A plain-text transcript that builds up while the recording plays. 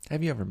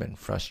Have you ever been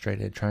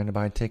frustrated trying to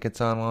buy tickets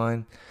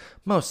online?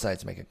 Most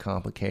sites make it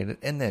complicated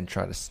and then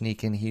try to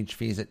sneak in huge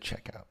fees at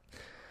checkout.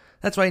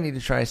 That's why you need to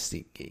try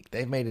SeatGeek.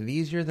 They've made it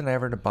easier than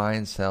ever to buy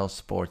and sell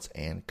sports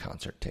and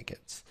concert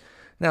tickets.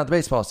 Now, the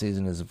baseball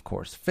season is, of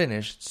course,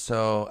 finished,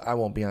 so I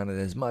won't be on it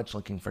as much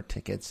looking for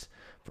tickets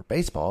for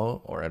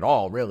baseball, or at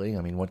all, really.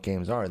 I mean, what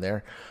games are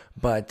there?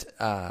 But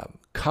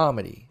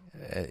comedy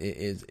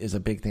is a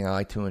big thing I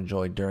like to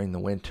enjoy during the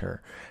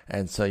winter,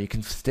 and so you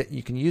can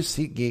use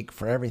SeatGeek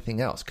for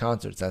everything else.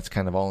 Concerts, that's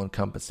kind of all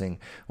encompassing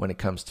when it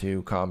comes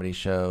to comedy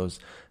shows,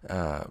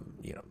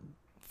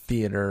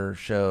 theater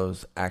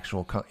shows,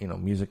 actual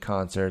music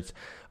concerts,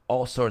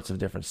 all sorts of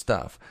different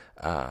stuff.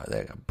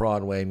 They got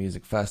Broadway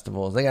music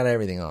festivals. They got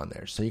everything on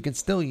there, so you can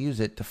still use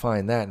it to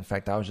find that. In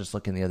fact, I was just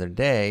looking the other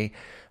day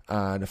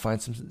to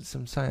find some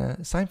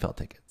Seinfeld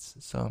tickets.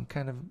 So I'm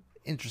kind of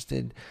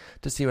interested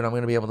to see what I'm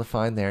going to be able to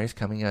find there. He's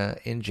coming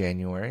in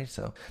January.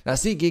 So now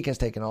SeatGeek has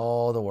taken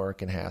all the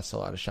work and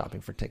hassle out of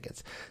shopping for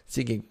tickets.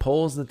 SeatGeek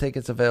pulls the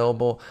tickets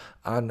available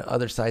on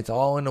other sites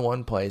all into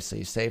one place, so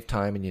you save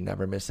time and you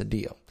never miss a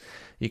deal.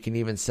 You can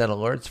even set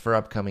alerts for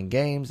upcoming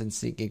games, and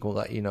SeatGeek will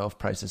let you know if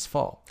prices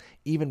fall.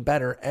 Even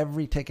better,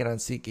 every ticket on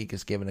SeatGeek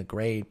is given a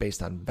grade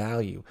based on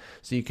value,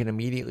 so you can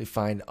immediately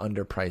find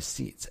underpriced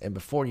seats. And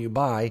before you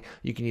buy,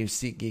 you can use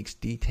SeatGeek's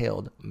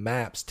detailed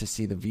maps to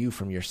see the view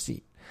from your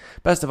seat.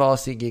 Best of all,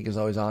 SeatGeek is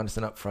always honest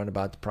and upfront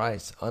about the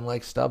price.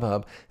 Unlike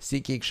StubHub,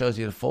 SeatGeek shows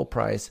you the full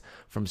price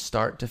from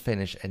start to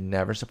finish and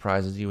never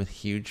surprises you with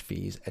huge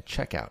fees at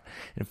checkout.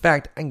 In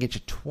fact, I can get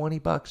you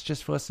 $20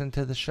 just for listening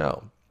to the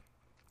show.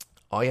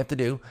 All you have to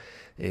do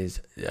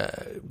is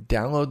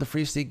download the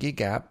free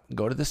SeatGeek app,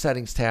 go to the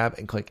settings tab,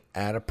 and click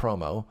Add a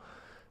Promo.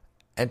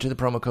 Enter the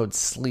promo code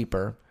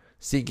SLEEPER.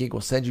 SeatGeek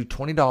will send you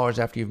 $20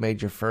 after you've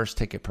made your first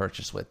ticket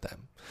purchase with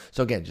them.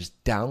 So again,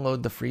 just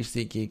download the free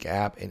SeatGeek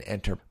app and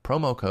enter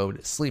promo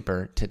code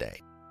SLEEPER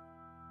today.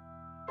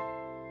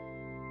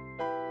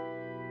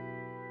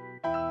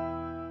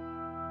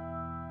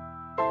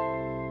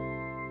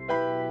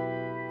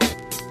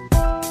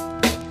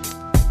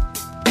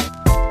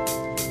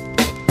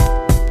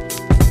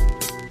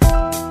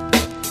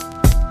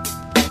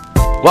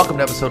 Welcome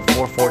to episode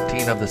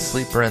 414 of The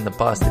Sleeper and the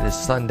Bust. It is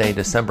Sunday,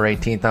 December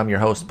 18th. I'm your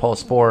host, Paul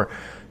Sporer,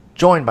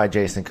 joined by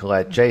Jason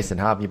Collette. Jason,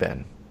 how have you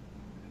been?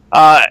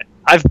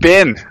 I've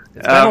been.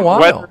 It's been a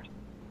while.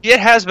 It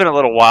has been a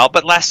little while,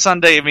 but last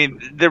Sunday, I mean,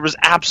 there was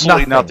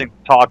absolutely nothing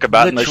to talk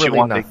about unless you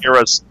wanted to hear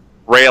us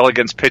rail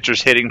against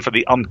pitchers hitting for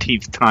the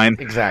umpteenth time.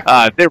 Exactly.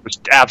 There was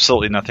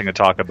absolutely nothing to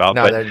talk about.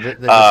 No, but, there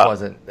just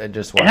wasn't. It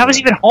just wasn't. And I was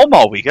even home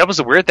all week. That was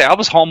a weird thing. I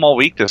was home all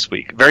week this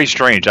week. Very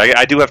strange.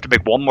 I do have to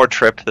make one more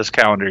trip this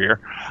calendar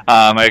year.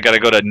 I got to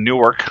go to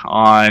Newark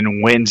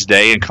on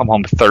Wednesday and come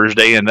home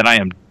Thursday, and then I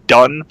am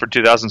done for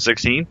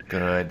 2016.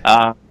 Good.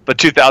 But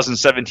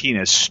 2017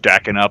 is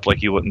stacking up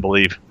like you wouldn't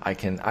believe. I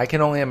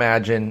can only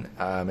imagine.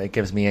 It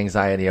gives me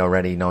anxiety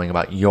already knowing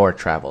about your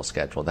travel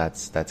schedule.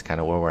 That's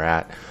kind of where we're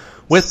at.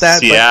 With that,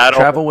 Seattle,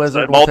 Travel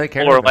Wizard will take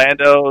care of it.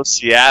 Orlando,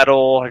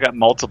 Seattle. I got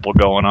multiple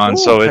going on. Ooh,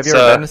 so have you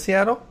ever been to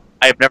Seattle?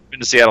 I have never been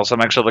to Seattle, so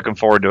I'm actually looking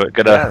forward to it.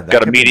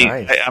 Got a meeting.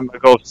 Nice. I'm gonna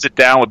go sit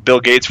down with Bill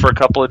Gates for a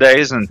couple of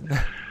days and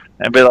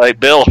be like,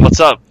 Bill,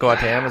 what's up? Go out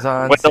to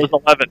Amazon. Windows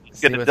 11.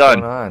 Get it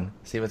done.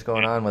 See what's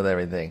going on with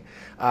everything.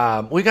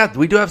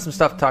 We do have some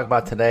stuff to talk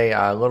about today.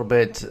 A little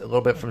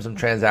bit from some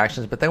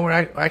transactions, but then we're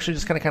actually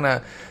just going to kind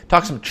of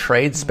talk some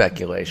trade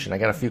speculation. I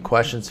got a few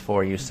questions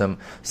for you, some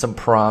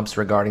prompts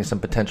regarding some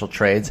potential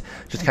trades.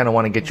 Just kind of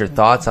want to get your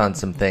thoughts on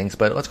some things.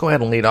 But let's go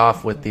ahead and lead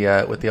off with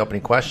the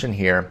opening question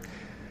here.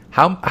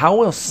 How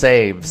will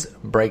saves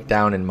break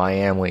down in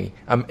Miami?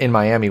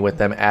 With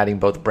them adding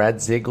both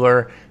Brad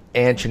Ziegler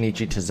and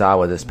Shinichi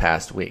Tozawa this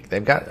past week.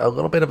 They've got a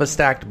little bit of a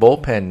stacked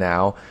bullpen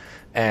now,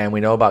 and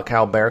we know about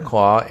Kyle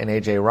Bearclaw and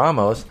AJ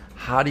Ramos.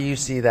 How do you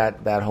see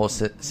that whole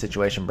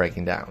situation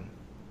breaking down?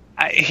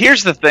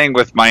 Here's the thing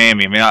with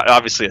Miami. I mean,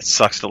 obviously it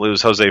sucks to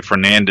lose Jose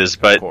Fernandez,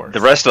 but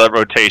the rest of that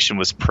rotation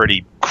was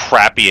pretty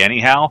crappy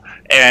anyhow.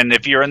 And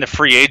if you're in the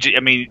free agent, I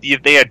mean,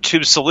 they had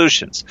two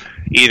solutions.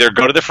 Either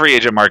go to the free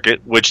agent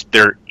market, which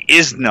there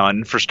is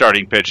none for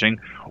starting pitching,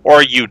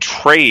 or you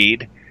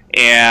trade.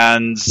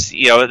 And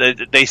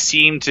they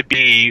seem to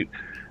be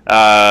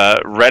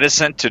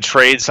reticent to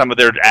trade some of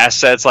their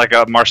assets, like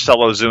Marcell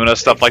Ozuna,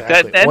 stuff like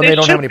that. And they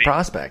don't have any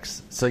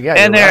prospects, so yeah,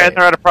 and they're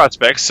out of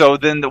prospects. So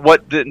then,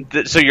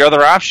 so your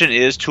other option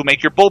is to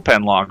make your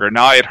bullpen longer.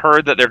 Now, I had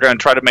heard that they're going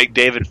to try to make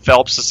David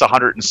Phelps this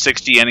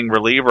 160 inning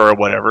reliever or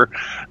whatever.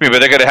 I mean, but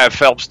they're going to have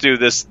Phelps do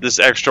this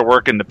extra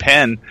work in the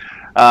pen.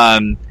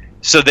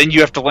 So then you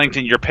have to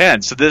lengthen your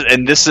pen. So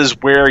this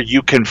is where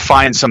you can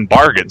find some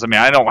bargains. I mean,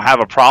 I don't have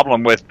a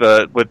problem with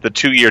the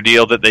 2-year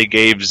deal that they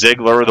gave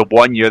Ziegler or the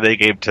 1 year they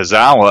gave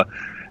Tozawa.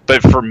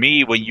 But for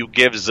me, when you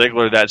give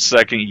Ziegler that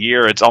second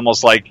year, it's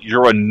almost like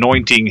you're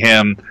anointing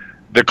him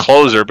the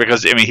closer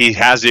because, I mean, he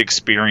has the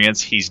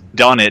experience. He's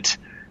done it.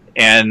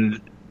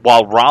 And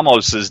while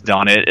Ramos has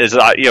done it,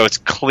 it's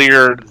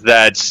clear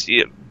that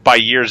by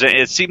years,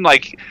 it seemed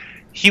like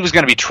he was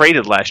going to be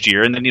traded last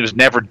year, and then he was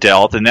never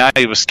dealt, and now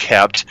he was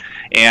kept.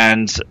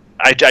 And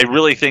I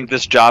really think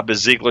this job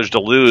is Ziegler's to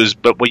lose.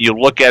 But when you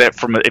look at it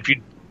if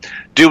you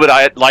do what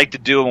I like to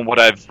do and what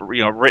I've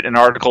written in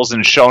articles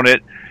and shown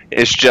it,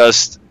 it's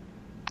just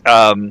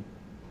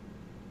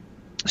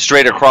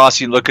straight across.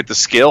 You look at the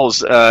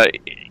skills.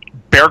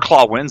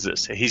 Bearclaw wins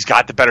this. He's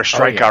got the better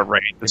strikeout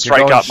rate. The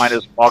strikeout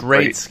minus walk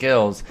rate. Great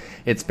skills.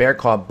 It's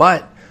Bearclaw,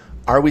 but.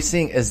 Are we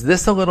seeing, is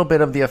this a little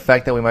bit of the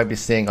effect that we might be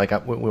seeing?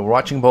 Like, we're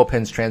watching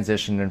bullpens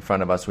transition in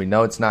front of us. We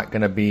know it's not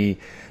going to be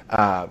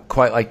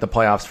quite like the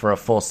playoffs for a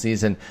full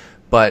season.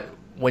 But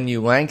when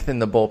you lengthen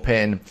the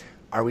bullpen,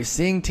 are we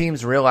seeing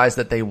teams realize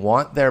that they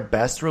want their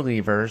best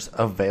relievers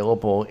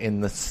available in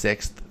the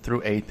 6th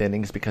through 8th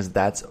innings, because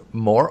that's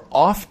more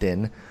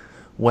often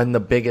when the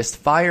biggest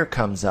fire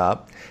comes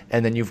up,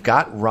 and then you've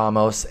got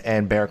Ramos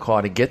and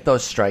Bearclaw to get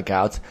those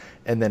strikeouts,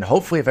 and then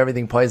hopefully if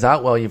everything plays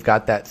out well, you've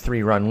got that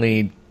 3-run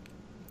lead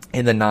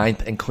in the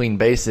 9th and clean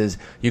bases.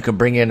 You can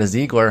bring in a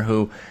Ziegler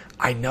who,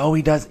 I know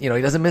he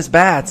doesn't miss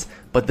bats,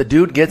 but the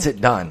dude gets it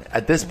done.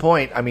 At this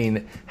point, I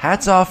mean,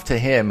 hats off to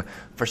him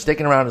for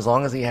sticking around as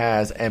long as he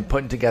has and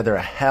putting together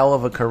a hell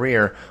of a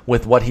career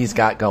with what he's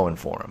got going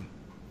for him.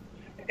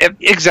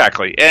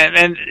 Exactly.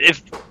 And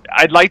if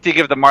I'd like to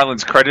give the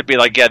Marlins credit, be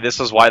like, yeah, this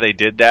is why they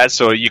did that,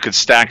 so you could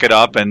stack it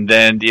up, and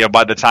then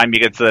by the time you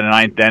get to the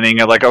 9th inning,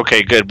 you're like,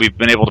 okay, good, we've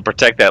been able to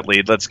protect that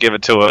lead. Let's give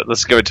it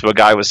to a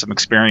guy with some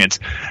experience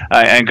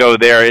and go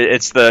there.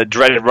 It's the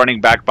dreaded running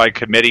back by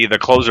committee, the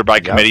closer by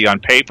committee on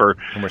paper.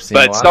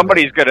 But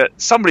somebody's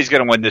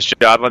gonna win this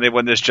job. When they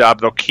win this job,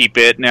 they'll keep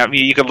it. Now, I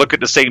mean, you can look at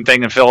the same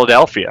thing in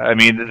Philadelphia. I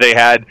mean, they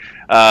had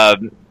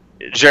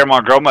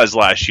Germán Gomez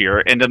last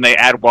year, and then they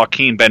add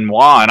Joaquin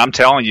Benoit, and I'm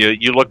telling you,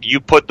 you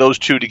put those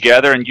two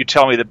together, and you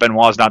tell me that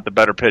Benoit's not the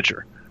better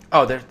pitcher.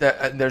 Oh,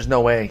 there's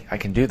no way I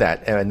can do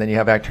that. And then you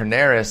have Hector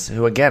Neris,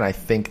 who, again, I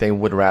think they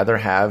would rather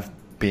have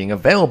being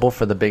available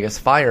for the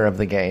biggest fire of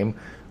the game,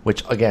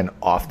 which, again,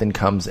 often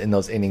comes in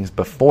those innings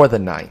before the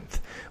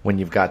 9th when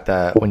you've got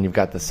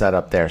the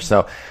setup there.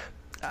 So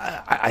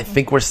I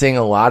think we're seeing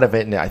a lot of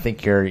it, and I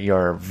think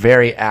you're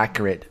very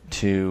accurate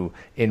to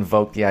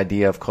invoke the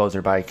idea of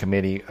closer by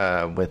committee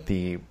with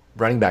the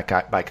running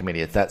back by committee.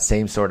 It's that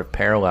same sort of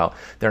parallel.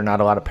 There are not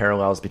a lot of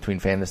parallels between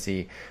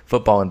fantasy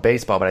football and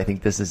baseball, but I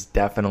think this is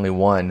definitely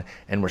one,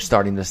 and we're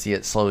starting to see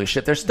it slowly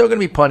shift. There's still going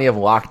to be plenty of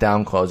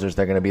lockdown closers.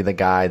 They're going to be the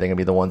guy. They're going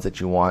to be the ones that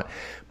you want.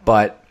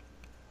 But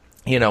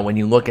when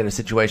you look at a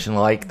situation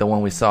like the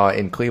one we saw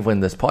in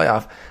Cleveland this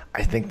playoff,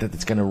 I think that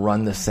it's going to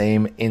run the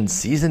same in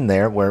season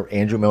there, where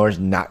Andrew Miller's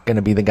not going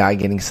to be the guy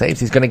getting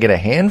saves. He's going to get a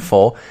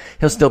handful.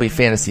 He'll still be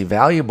fantasy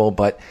valuable.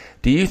 But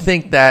do you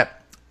think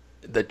that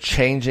the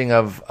changing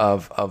of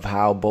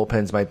how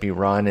bullpens might be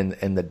run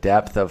and the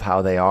depth of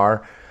how they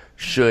are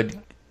should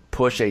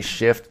push a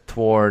shift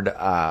toward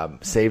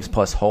saves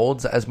plus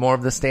holds as more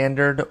of the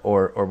standard,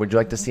 or would you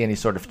like to see any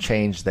sort of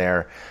change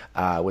there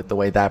with the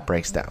way that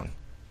breaks down?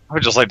 I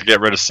would just like to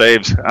get rid of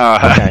saves.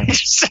 Okay.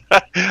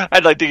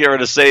 I'd like to get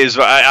rid of saves,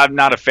 but I'm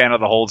not a fan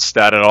of the hold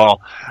stat at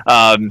all.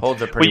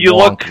 Holds are pretty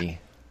wonky.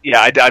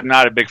 I'm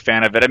not a big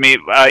fan of it. I mean,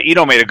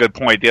 Ito made a good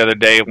point the other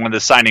day when the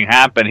signing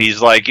happened.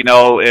 He's like, in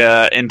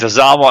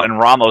Tazawa and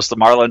Ramos, the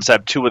Marlins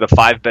have 2 of the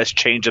 5 best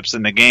changeups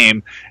in the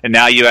game, and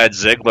now you add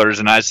Ziegler's,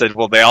 and I said,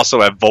 well, they also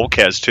have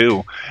Volquez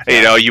too.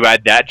 Yeah. You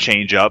add that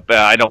changeup.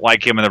 I don't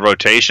like him in the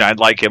rotation. I'd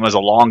like him as a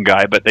long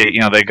guy, but they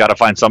got to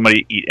find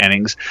somebody to eat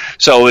innings.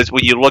 So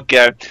when you look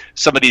at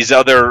some of these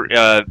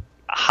other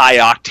high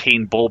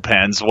octane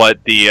bullpens,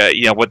 what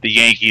the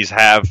Yankees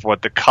have,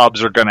 what the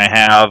Cubs are going to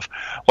have,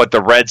 what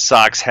the Red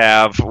Sox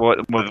have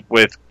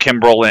with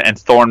Kimbrel and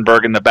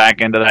Thornburg in the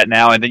back end of that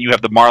now, and then you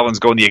have the Marlins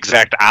going the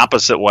exact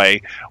opposite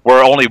way,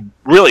 where only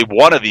really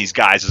one of these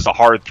guys is a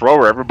hard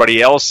thrower.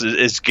 Everybody else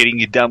is getting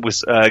you done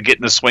with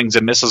getting the swings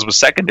and misses with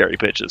secondary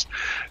pitches.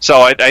 So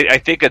I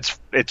think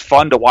it's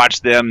fun to watch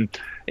them.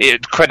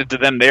 Credit to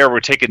them there. We're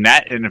taking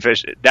that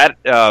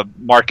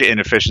market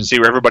inefficiency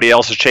where everybody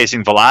else is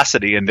chasing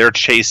velocity and they're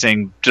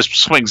chasing just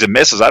swings and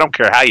misses. I don't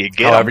care how you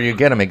get them. However you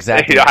get them,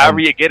 exactly.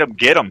 However you get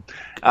them.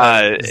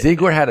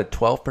 Ziegler had a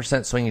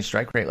 12% swinging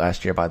strike rate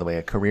last year, by the way,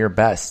 a career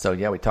best. So,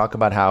 we talk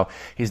about how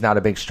he's not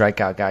a big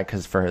strikeout guy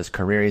because for his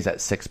career he's at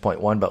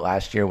 6.1, but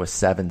last year was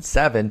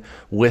 7.7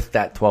 with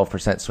that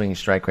 12% swinging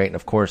strike rate. And,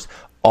 of course,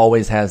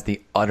 always has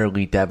the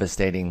utterly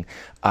devastating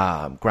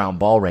ground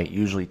ball rate.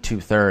 Usually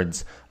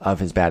 2/3 of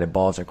his batted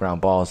balls are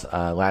ground balls.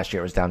 Last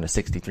year it was down to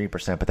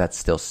 63%, but that's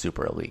still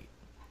super elite.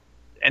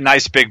 A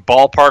nice big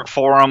ballpark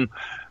for him.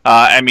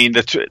 I mean,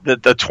 the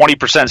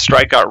 20%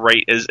 strikeout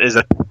rate is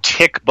a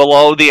tick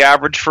below the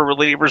average for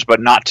relievers, but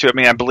not too. I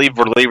mean, I believe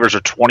relievers are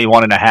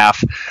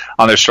 21.5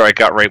 on their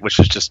strikeout rate, which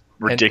is just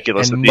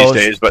ridiculous these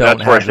days. But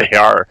that's where they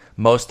are.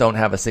 Most don't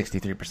have a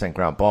 63%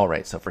 ground ball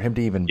rate, so for him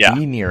to even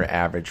be near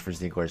average for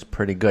Ziegler is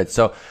pretty good.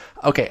 So,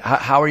 okay,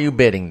 how are you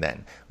bidding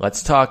then?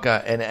 Let's talk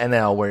an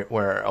NL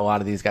where a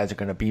lot of these guys are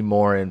going to be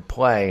more in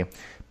play.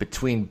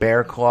 Between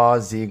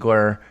Bearclaw,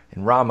 Ziegler,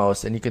 and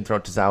Ramos, and you can throw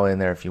Tazawa in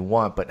there if you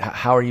want, but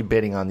how are you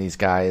bidding on these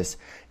guys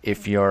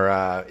if you're,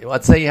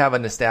 let's say you have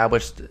an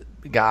established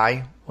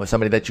guy or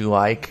somebody that you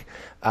like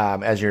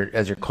as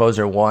your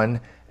closer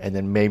 1, and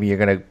then maybe you're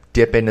going to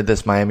dip into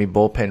this Miami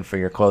bullpen for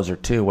your closer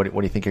 2. What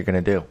do you think you're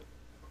going to do?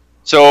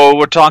 So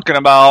we're talking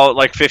about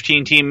like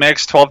 15-team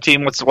mix,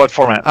 12-team. What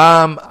format?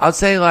 I'd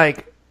say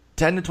like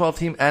 10 to 12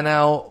 team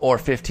NL or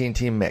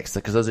 15-team mix,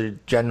 because those are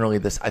generally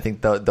this. I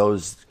think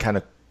those kind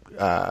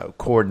of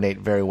coordinate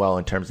very well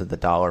in terms of the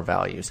dollar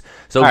values.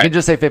 So we can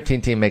just say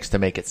 15-team mix to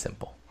make it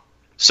simple.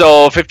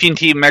 So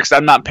 15-team mix,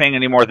 I'm not paying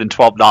any more than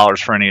 $12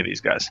 for any of these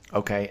guys.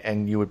 Okay,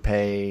 and you would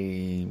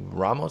pay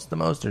Ramos the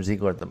most or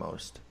Ziegler the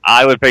most?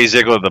 I would pay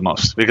Ziegler the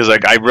most because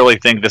I really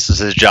think this is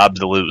his job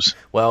to lose.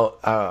 Well,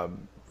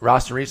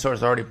 Roster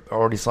Resource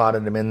already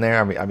slotted him in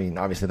there. I mean,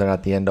 obviously they're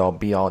not the end-all,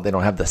 be-all. They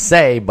don't have the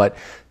say, but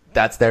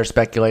that's their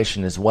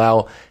speculation as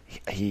well.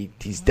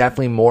 He's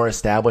definitely more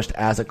established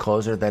as a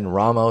closer than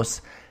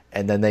Ramos,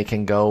 and then they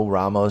can go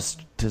Ramos,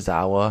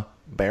 Tazawa,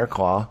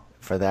 Bearclaw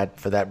for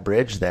that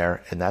bridge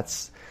there, and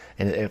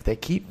if they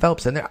keep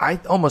Phelps in there, I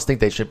almost think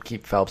they should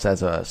keep Phelps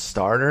as a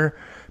starter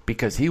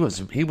because he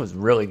was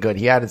really good.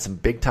 He added some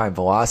big time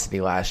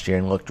velocity last year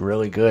and looked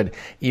really good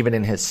even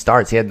in his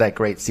starts. He had that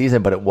great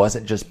season, but it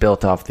wasn't just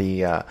built off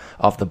the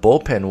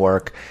bullpen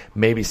work.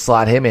 Maybe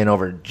slot him in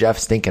over Jeff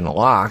Stinkin'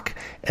 Locke,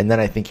 and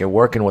then I think you're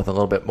working with a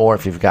little bit more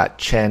if you've got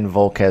Chen,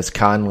 Volquez,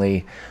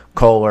 Conley,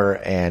 Kohler,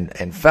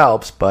 and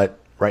Phelps, but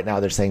right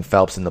now they're saying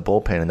Phelps in the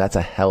bullpen, and that's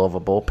a hell of a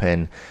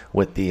bullpen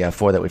with the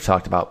 4 that we've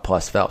talked about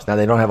plus Phelps. Now,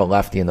 they don't have a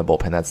lefty in the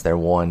bullpen. That's their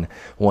one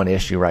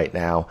issue right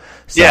now.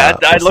 So, I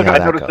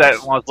noticed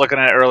that when I was looking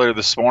at it earlier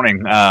this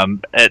morning,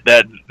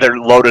 that they're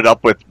loaded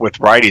up with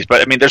righties.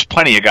 But, I mean, there's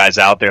plenty of guys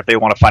out there. If they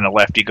want to find a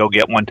lefty, go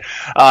get one.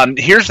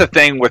 Here's the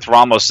thing with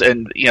Ramos,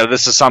 and,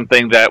 this is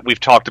something that we've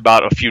talked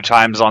about a few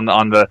times on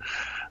the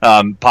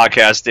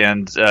podcast,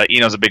 and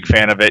Eno's a big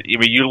fan of it. I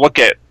mean, you look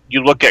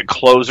at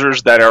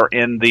closers that are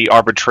in the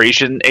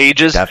arbitration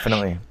ages.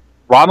 Definitely.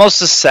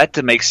 Ramos is set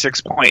to make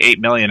 $6.8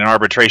 million in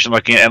arbitration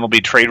looking at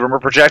MLB trade rumor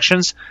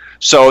projections.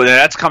 So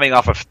that's coming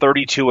off of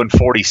 32 and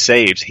 40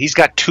 saves. He's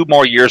got 2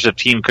 more years of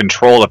team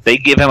control. If they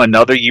give him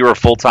another year of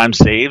full-time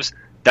saves,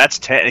 that's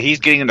 10. He's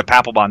getting into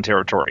Papelbon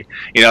territory.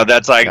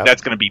 That's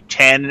going to be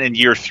 10 in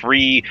year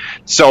 3.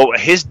 So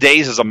his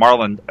days as a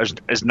Marlin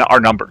are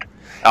numbered.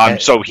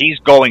 So he's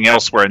going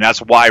elsewhere, and that's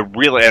why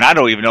really, and I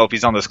don't even know if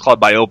he's on this club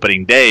by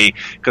opening day,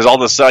 because all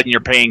of a sudden you're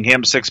paying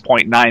him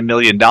 $6.9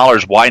 million.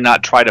 Why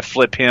not try to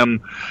flip him,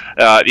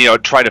 to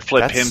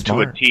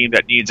a team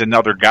that needs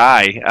another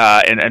guy,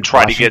 and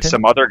try to get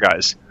some other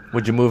guys?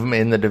 Would you move him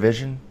in the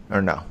division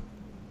or no?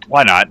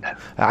 Why not?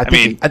 I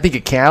think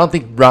it can. I don't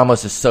think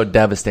Ramos is so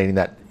devastating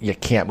that you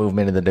can't move him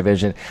into the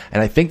division.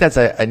 And I think that's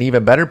an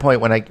even better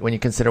point when you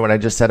consider what I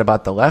just said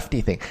about the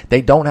lefty thing.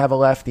 They don't have a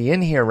lefty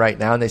in here right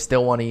now, and they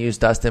still want to use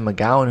Dustin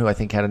McGowan, who I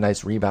think had a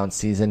nice rebound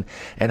season,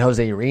 and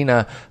Jose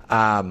Urena.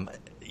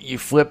 You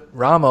flip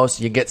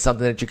Ramos, you get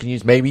something that you can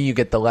use. Maybe you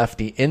get the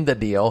lefty in the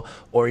deal,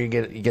 or you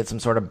get some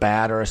sort of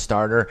bat or a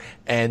starter,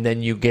 and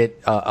then you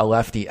get a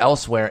lefty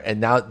elsewhere.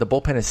 And now the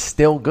bullpen is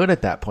still good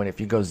at that point if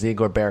you go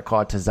Ziegler,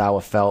 Bearclaw,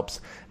 Tazawa,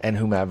 Phelps, and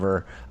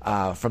whomever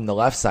from the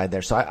left side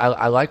there. So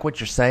I like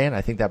what you're saying.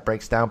 I think that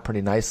breaks down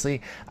pretty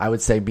nicely. I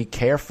would say be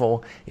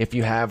careful if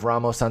you have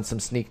Ramos on some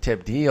sneak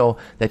tip deal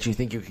that you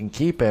think you can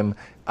keep him.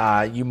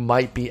 You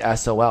might be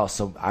SOL.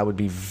 So I would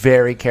be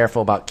very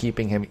careful about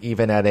keeping him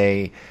even at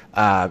a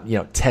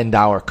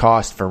 $10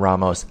 cost for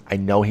Ramos. I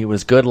know he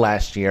was good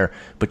last year,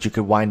 but you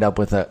could wind up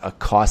with a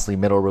costly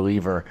middle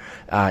reliever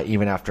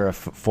even after a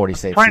 40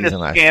 save season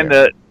last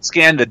year.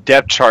 Scan the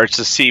depth charts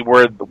to see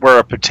where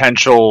a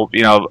potential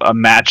a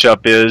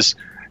matchup is.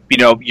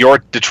 Your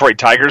Detroit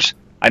Tigers.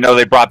 I know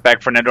they brought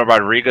back Fernando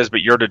Rodriguez,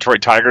 but your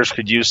Detroit Tigers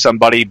could use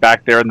somebody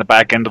back there in the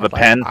back end of the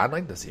pen. I'd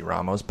like to see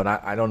Ramos, but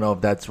I don't know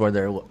if that's where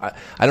they're. I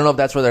don't know if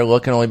that's where they're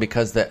looking, only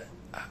because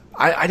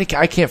I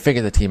can't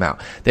figure the team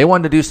out. They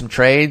wanted to do some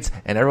trades,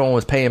 and everyone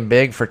was paying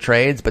big for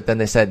trades, but then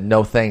they said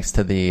no thanks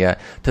to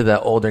the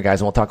older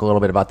guys. And we'll talk a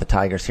little bit about the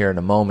Tigers here in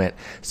a moment.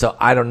 So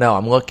I don't know.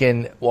 I'm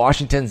looking.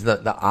 Washington's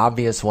the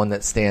obvious one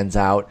that stands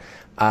out.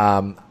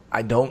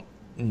 I don't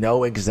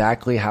know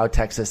exactly how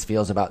Texas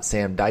feels about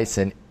Sam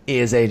Dyson.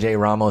 Is A.J.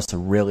 Ramos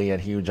really a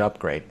huge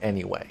upgrade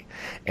anyway?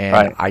 And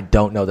right. I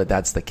don't know that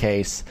that's the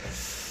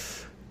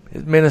case.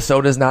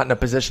 Minnesota's not in a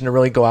position to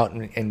really go out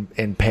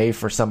and pay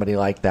for somebody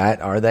like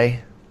that, are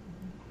they?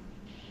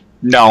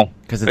 No,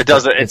 because it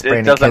doesn't. It's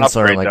Brandon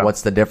Kinsler. Like,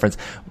 what's the difference?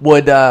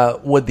 Would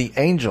the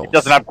Angels? It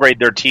doesn't upgrade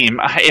their team.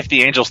 If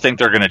the Angels think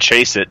they're going to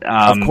chase it,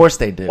 of course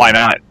they do. Why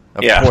not?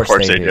 Of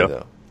course they do.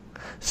 Though.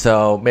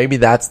 So maybe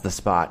that's the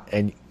spot.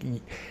 And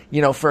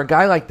for a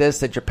guy like this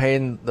that you're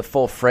paying the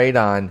full freight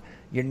on,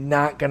 you're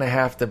not going to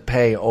have to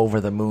pay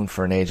over the moon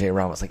for an A.J.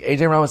 Ramos. Like,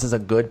 A.J. Ramos is a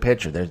good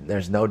pitcher.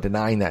 There's no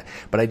denying that.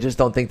 But I just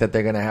don't think that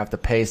they're going to have to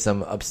pay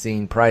some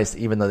obscene price,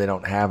 even though they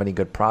don't have any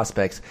good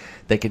prospects.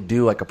 They could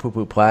do like a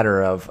poo-poo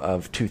platter of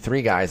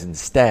 2-3 guys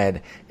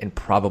instead and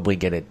probably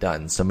get it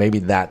done. So maybe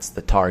that's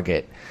the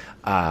target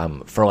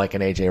for like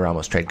an A.J.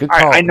 Ramos trade. Good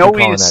call. I know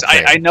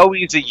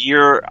he's a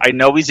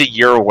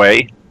year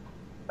away.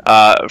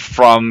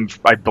 from,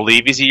 I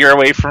believe he's a year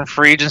away from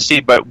free agency,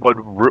 but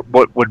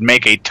what would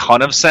make a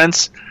ton of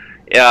sense.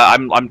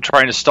 I'm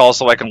trying to stall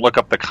so I can look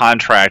up the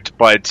contract,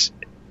 but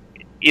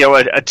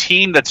a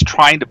team that's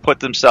trying to put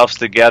themselves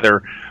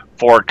together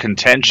for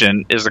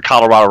contention is the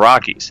Colorado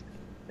Rockies.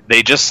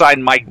 They just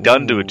signed Mike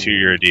Dunn to a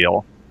 2-year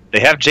deal. They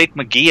have Jake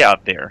McGee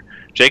out there.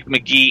 Jake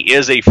McGee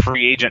is a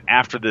free agent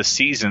after this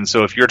season,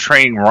 so if you're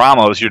trading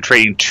Ramos, you're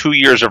trading 2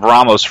 years of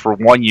Ramos for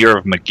 1 year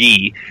of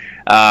McGee.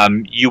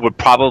 You would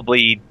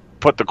probably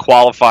put the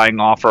qualifying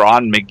offer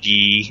on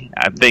McGee.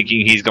 I'm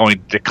thinking he's going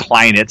to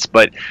decline it,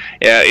 but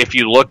if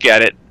you look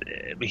at it,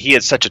 he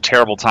had such a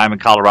terrible time in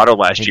Colorado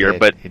last year.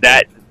 But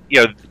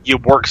you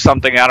work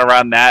something out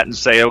around that and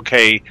say,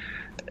 okay,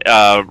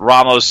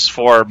 Ramos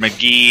for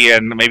McGee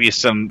and maybe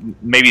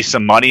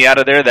some money out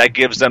of there. That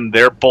gives them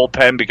their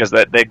bullpen because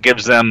that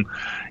gives them,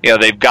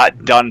 they've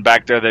got Dunn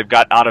back there, they've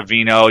got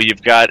Ottavino,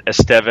 you've got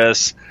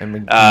Estevez,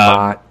 and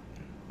Mott.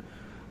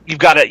 You've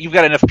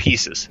got enough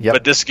pieces,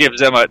 but this gives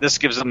them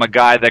a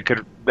guy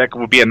that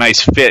would be a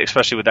nice fit,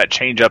 especially with that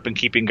changeup and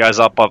keeping guys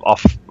up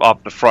off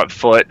the front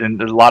foot and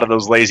a lot of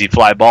those lazy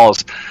fly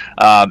balls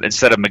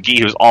instead of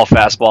McGee, who's all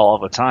fastball all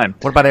the time.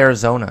 What about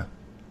Arizona?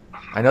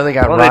 I know they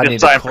got Rodney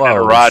to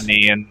close.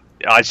 Rodney and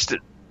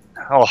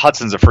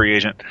Hudson's a free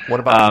agent. What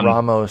about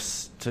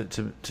Ramos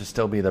to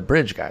still be the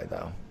bridge guy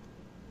though?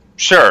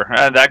 Sure,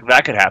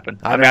 that could happen.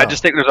 I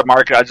just think there's a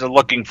market. I'm just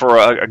looking for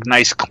a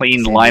nice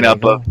clean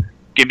lineup of.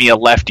 Give me a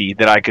lefty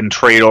that I can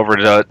trade over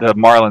to the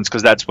Marlins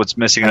because that's what's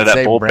missing out of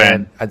that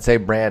bullpen. I'd say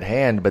Brad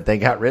Hand, but they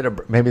got rid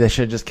of. Maybe they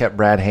should have just kept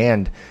Brad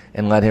Hand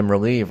and let him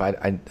relieve.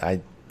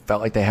 I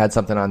felt like they had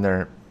something on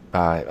their.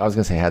 I was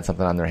going to say had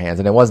something on their hands,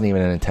 and it wasn't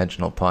even an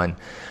intentional pun.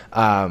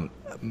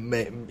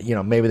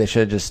 Maybe they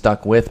should have just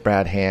stuck with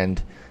Brad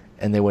Hand,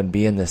 and they wouldn't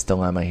be in this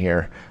dilemma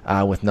here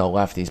with no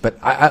lefties. But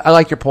I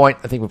like your point.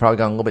 I think we've probably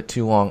gone a little bit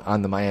too long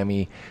on the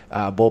Miami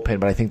bullpen,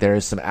 but I think there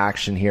is some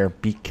action here.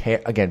 Be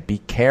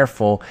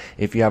careful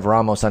if you have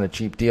Ramos on a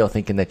cheap deal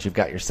thinking that you've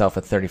got yourself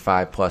a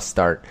 35-plus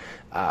start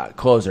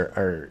closer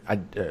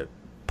or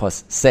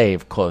plus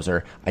save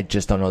closer. I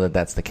just don't know that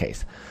that's the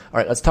case. All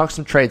right, let's talk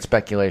some trade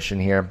speculation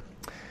here.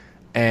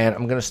 And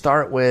I'm going to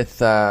start with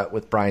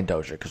Brian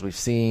Dozier because we've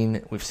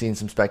seen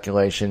some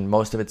speculation.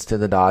 Most of it's to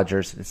the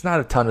Dodgers. It's not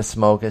a ton of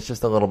smoke. It's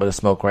just a little bit of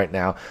smoke right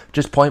now.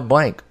 Just point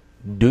blank.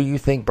 Do you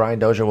think Brian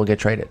Dozier will get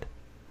traded?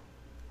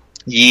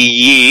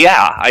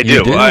 Yeah, I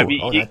do. That'd be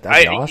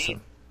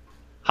awesome.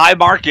 High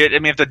market. I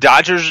mean, if the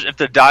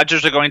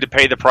Dodgers are going to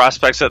pay the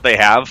prospects that they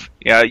have,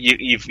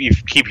 you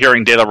keep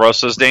hearing De La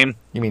Rosa's name.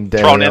 You mean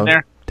thrown in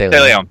there? De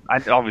Leon.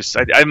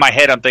 In my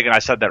head, I'm thinking I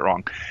said that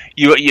wrong.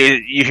 You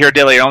hear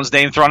De Leon's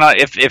name thrown out.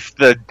 If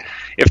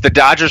the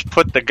Dodgers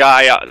put the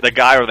guy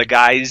or the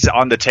guys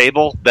on the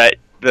table that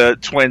the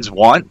Twins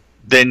want,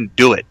 then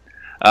do it.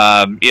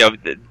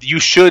 You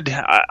should.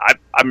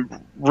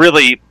 I'm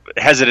really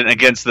hesitant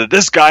against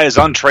this guy is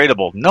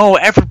untradeable. No,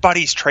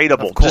 everybody's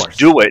tradable. Just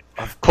do it.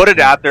 Put it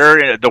out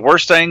there. The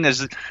worst thing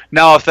is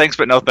no thanks,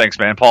 but no thanks,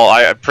 man. Paul,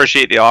 I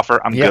appreciate the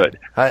offer. I'm good.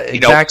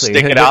 Exactly.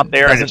 Stick it out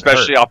there, and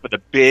especially off of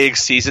the big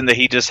season that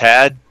he just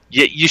had.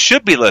 You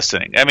should be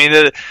listening. I mean,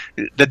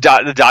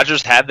 the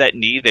Dodgers have that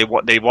need. They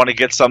want to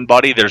get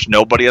somebody. There's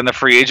nobody on the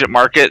free agent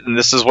market, and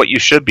this is what you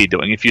should be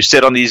doing. If you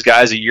sit on these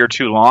guys a year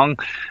too long,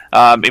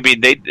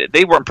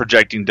 they weren't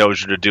projecting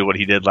Dozier to do what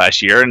he did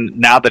last year, and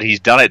now that he's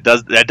done it,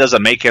 that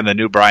doesn't make him the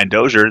new Brian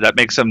Dozier. That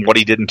makes him what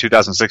he did in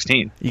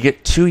 2016. You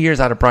get 2 years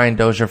out of Brian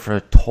Dozier for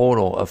a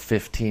total of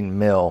 $15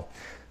 million.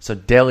 So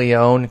De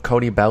Leon,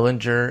 Cody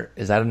Bellinger,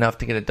 is that enough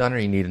to get it done, or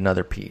you need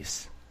another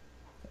piece?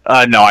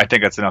 No, I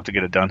think that's enough to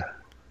get it done.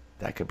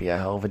 That could be a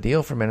hell of a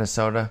deal for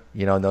Minnesota.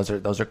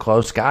 Those are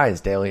close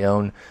guys. De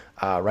Leon,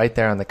 right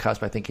there on the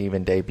cusp. I think he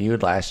even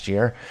debuted last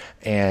year.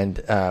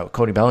 And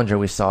Cody Bellinger,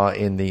 we saw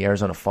in the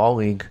Arizona Fall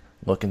League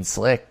looking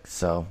slick.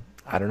 So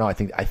I don't know. I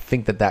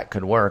think that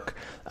could work,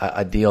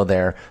 a deal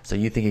there. So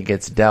you think it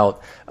gets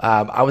dealt?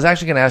 I was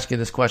actually going to ask you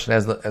this question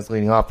as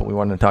leading off, but we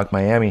wanted to talk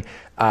Miami.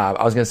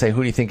 I was going to say,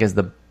 who do you think is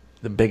the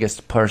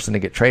biggest person to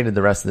get traded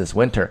the rest of this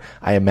winter?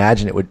 I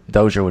imagine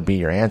Dozier would be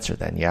your answer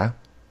then. Yeah.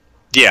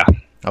 Yeah.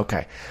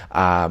 Okay.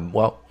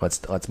 Well,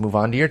 let's move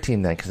on to your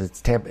team then,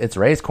 because it's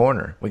Ray's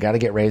Corner. We got to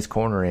get Ray's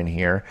Corner in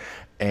here,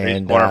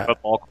 and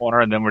football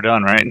corner, and then we're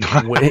done, right?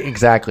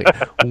 Exactly.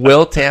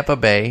 Will Tampa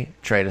Bay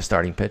trade a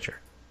starting pitcher?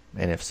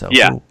 And if so,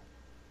 yeah, who?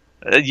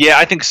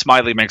 I think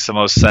Smiley makes the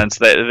most sense.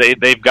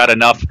 They've got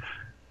enough.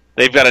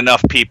 They've got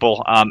enough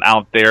people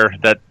out there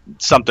that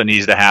something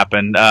needs to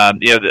happen.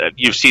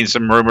 You've seen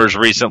some rumors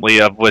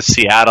recently with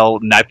Seattle,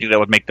 and I think that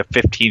would make the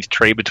 15th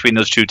trade between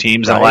those two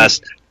teams in the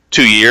last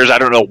 2 years. I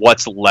don't know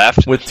what's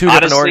left with two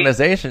different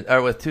organizations,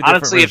 or with two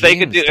different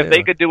regimes, if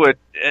they could do it,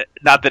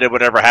 not that it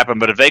would ever happen,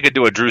 but if they could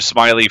do a Drew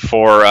Smiley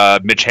for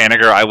Mitch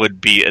Haniger, I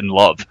would be in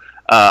love.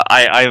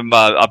 I'm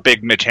a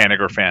big Mitch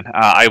Haniger fan.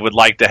 I would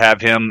like to have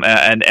him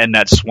and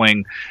that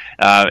swing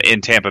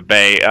in Tampa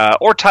Bay,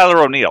 or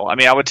Tyler O'Neill. I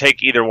mean, I would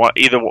take either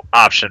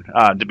option,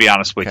 to be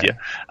honest with you.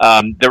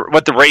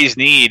 What the Rays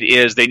need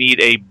is they need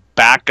a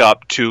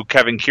backup to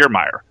Kevin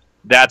Kiermaier.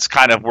 that's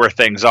kind of where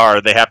things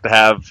are. They have to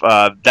have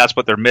that's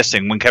what they're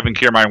missing. When Kevin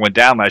Kiermaier went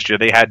down last year,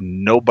 they had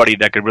nobody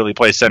that could really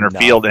play center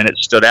field, and it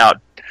stood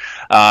out.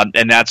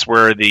 And that's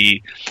where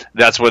the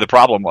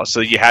problem was. So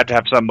you had to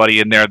have somebody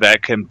in there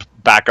that can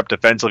back up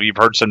defensively. You've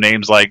heard some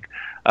names like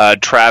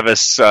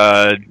Travis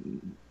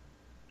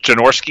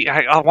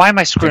Janorski. Why am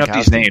I screwing up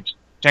these names?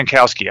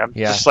 Jankowski. I'm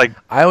just like,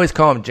 I always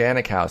call him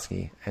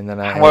Janikowski, and then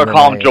I want to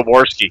call him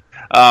Jaworski.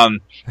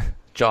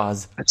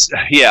 Jaws.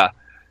 Yeah.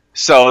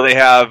 So they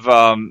have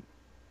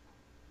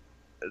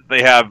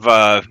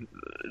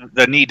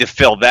the need to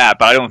fill that,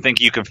 but I don't think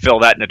you can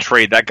fill that in a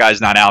trade. That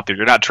guy's not out there.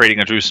 You're not trading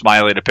a Drew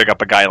Smiley to pick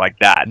up a guy like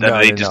that.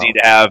 They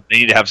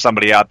need to have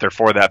somebody out there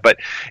for that. But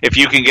if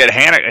you can get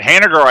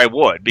Haniger, I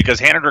would, because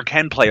Haniger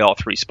can play all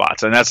three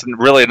spots, and that's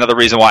really another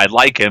reason why I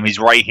like him. He's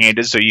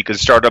right-handed, so you can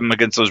start him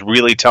against those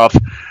really tough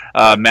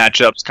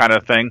matchups, kind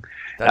of thing.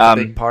 That's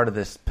a big part of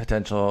this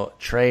potential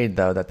trade,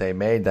 though, that they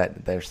made.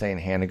 That they're saying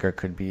Haniger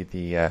could be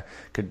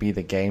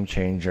the game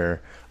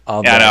changer.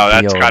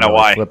 That's kind of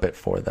why flip it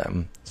for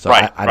them. So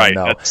right, I don't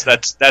know.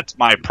 That's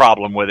my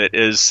problem with it.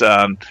 Is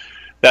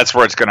that's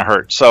where it's going to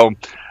hurt. So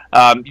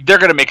they're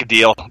going to make a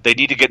deal. They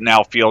need to get an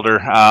outfielder.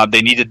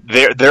 They needed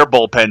their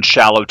bullpen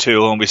shallow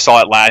too, and we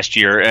saw it last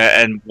year.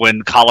 And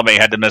when Colomé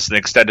had to miss an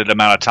extended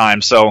amount of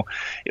time, so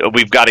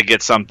we've got to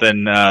get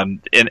something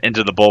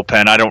into the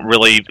bullpen. I don't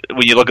really.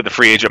 When you look at the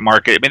free agent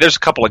market, I mean, there's a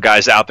couple of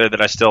guys out there that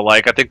I still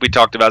like. I think we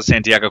talked about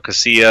Santiago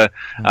Casilla,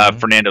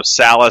 Fernando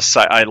Salas.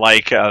 I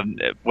like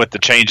with the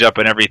changeup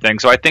and everything.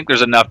 So I think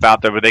there's enough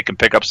out there where they can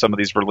pick up some of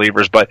these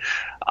relievers, but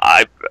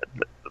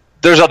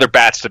there's other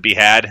bats to be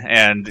had,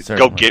 and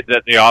Certainly. Go get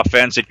the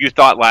offense. If you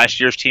thought last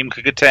year's team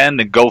could contend,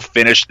 then go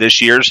finish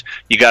this year's.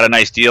 You got a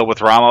nice deal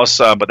with Ramos,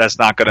 but that's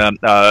not going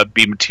to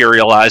be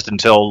materialized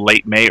until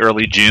late May,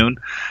 early June,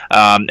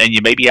 and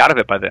you may be out of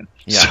it by then.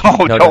 Yeah,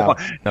 so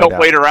don't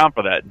wait around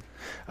for that.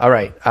 All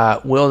right.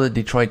 Will the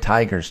Detroit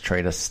Tigers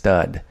trade a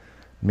stud?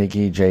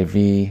 Miggy,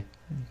 JV,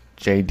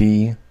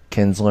 JD,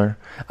 Kinsler?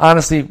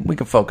 Honestly, we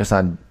could focus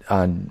on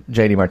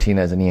JD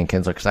Martinez and Ian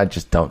Kinsler because I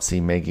just don't see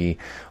Miggy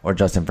or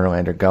Justin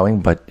Verlander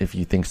going. But if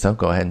you think so,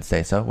 go ahead and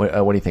say so. What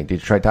do you think?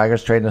 Detroit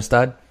Tigers trading a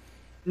stud?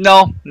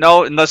 No,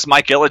 unless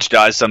Mike Ilitch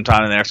dies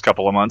sometime in the next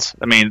couple of months.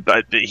 I mean,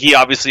 he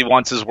obviously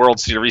wants his World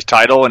Series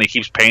title, and he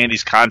keeps paying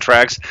these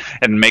contracts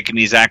and making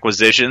these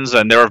acquisitions.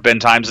 And there have been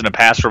times in the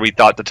past where we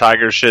thought the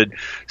Tigers should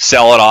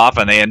sell it off,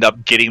 and they end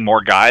up getting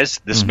more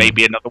guys. This may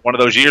be another one of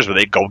those years where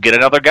they go get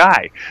another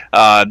guy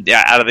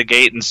out of the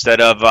gate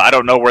instead of I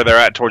don't know where they're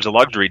at towards the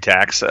luxury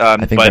tax. I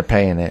think they're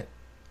paying it.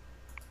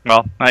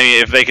 Well, I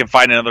mean, if they can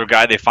find another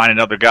guy, they find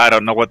another guy. I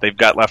don't know what they've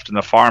got left in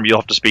the farm. You'll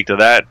have to speak to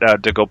that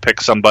to go pick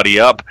somebody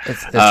up.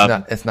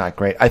 It's not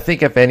great. I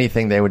think if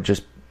anything, they would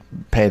just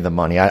pay the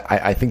money.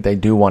 I think they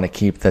do want to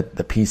keep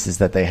the pieces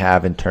that they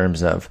have in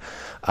terms of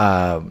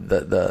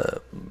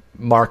the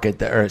market,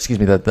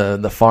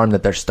 the farm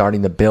that they're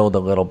starting to build a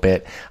little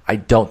bit. I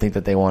don't think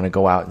that they want to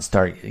go out and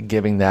start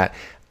giving that.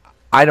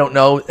 I don't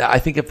know. I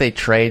think if they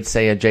trade,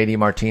 say, a JD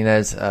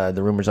Martinez,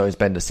 the rumor's always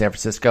been to San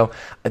Francisco,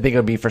 I think it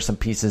would be for some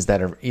pieces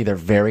that are either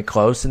very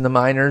close in the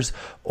minors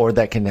or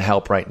that can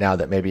help right now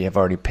that maybe have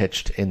already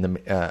pitched in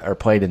the or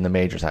played in the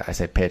majors. I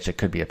say pitch, it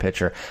could be a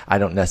pitcher. I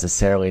don't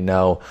necessarily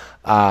know.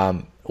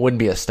 Wouldn't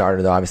be a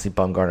starter, though. Obviously,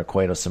 Bumgarner,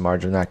 Cueto,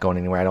 Samardzija are not going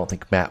anywhere. I don't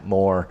think Matt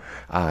Moore,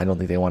 I don't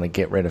think they want to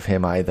get rid of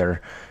him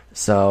either.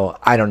 So,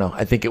 I don't know.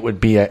 I think it would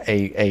be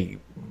a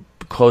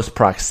close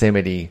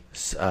proximity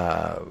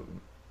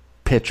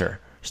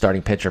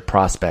starting pitcher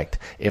prospect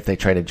if they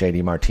traded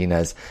JD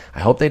Martinez. I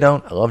hope they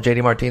don't. I love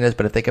JD Martinez,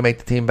 but if they can make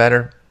the team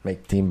better,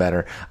 make the team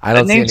better. I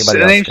don't see anybody else.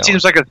 The name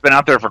seems like it's been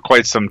out there for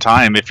quite some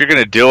time. If you're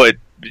going to do it,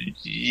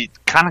 you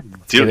kind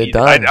of do it.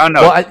 I don't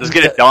know. Let's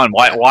get it done.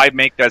 Why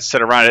make that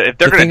sit around? If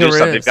they're going to do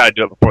something, they've got to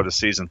do it before the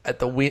season. At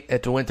the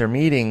winter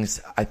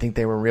meetings, I think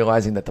they were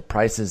realizing that the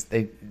prices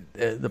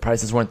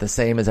weren't the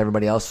same as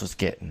everybody else was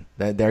getting.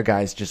 Their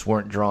guys just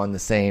weren't drawing the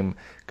same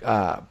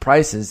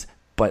prices.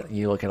 But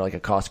you look at like a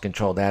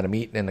cost-controlled Adam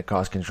Eaton and a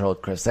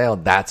cost-controlled Chris Sale,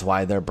 that's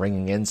why they're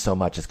bringing in so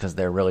much, is because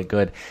they're really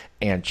good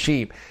and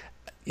cheap.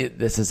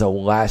 This is a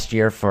last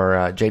year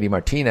for JD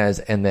Martinez,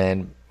 and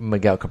then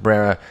Miguel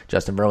Cabrera,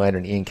 Justin Verlander,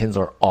 and Ian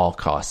Kinsler all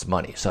cost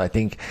money. So I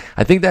think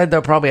that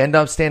they'll probably end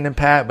up standing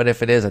pat, but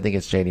if it is, I think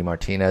it's JD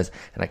Martinez,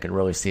 and I could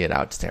really see it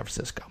out to San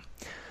Francisco.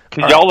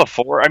 Can you all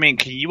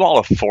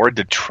afford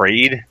to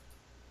trade?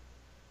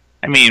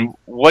 I mean,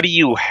 what do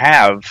you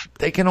have?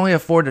 They can only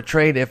afford to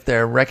trade if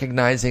they're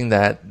recognizing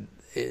that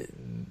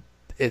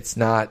it's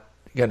not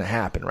going to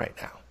happen right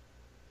now.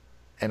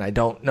 And I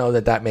don't know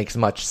that makes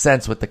much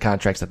sense with the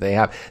contracts that they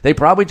have. They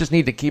probably just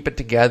need to keep it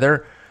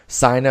together,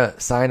 sign a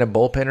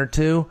bullpen or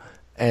two,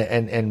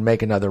 and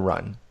make another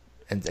run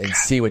and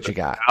see what you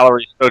got.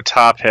 Salary's so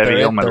top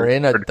heavy.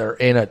 They're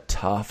in a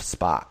tough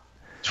spot.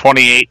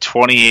 28,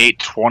 28,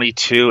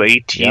 22,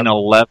 18,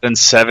 11,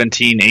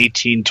 17,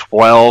 18,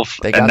 12,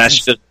 and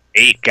that's just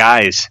 8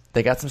 guys.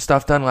 They got some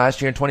stuff done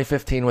last year in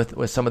 2015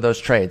 with some of those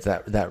trades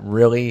that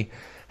really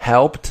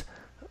helped,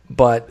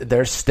 but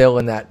they're still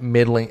in that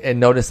middling. And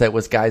notice that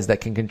was guys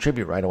that can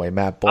contribute right away.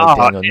 Matt Boyd,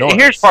 Daniel Norris.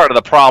 Here's part of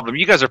the problem.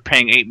 You guys are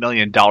paying $8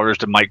 million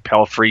to Mike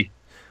Pelfrey.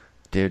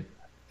 Dude,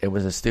 it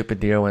was a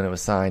stupid deal when it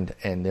was signed,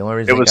 and the only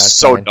reason it was got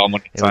so signed, dumb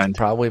when it signed. was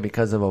probably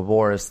because of a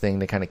Boris thing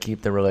to kind of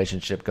keep the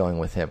relationship going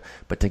with him.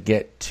 But to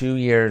get 2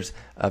 years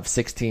of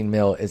 $16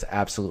 million is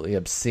absolutely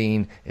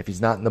obscene. If he's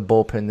not in the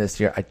bullpen this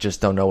year, I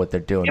just don't know what they're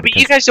doing. Yeah, but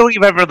you guys don't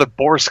even have another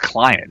Boris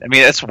client. I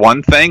mean, that's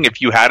one thing.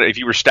 If you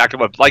were stacked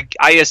up like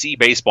ISE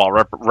baseball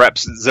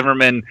reps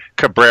Zimmerman,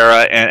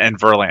 Cabrera, and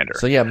Verlander.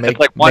 So yeah, make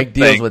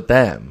deals with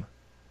them.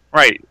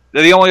 Right.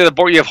 The only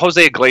other you have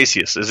Jose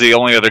Iglesias is the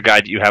only other guy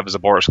that you have as a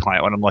Boris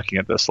client when I'm looking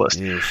at this list.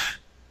 Yeesh.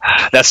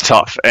 That's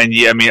tough. And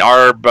yeah, I mean,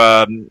 Arb,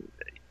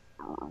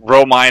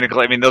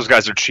 Romine, I mean, those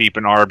guys are cheap,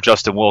 and Arb,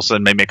 Justin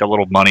Wilson may make a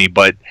little money,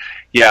 but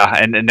yeah,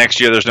 and next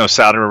year there's no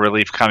salary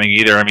relief coming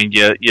either. I mean,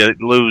 you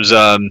lose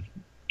Ian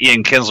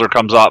Kinsler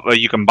comes up,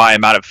 you can buy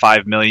him out at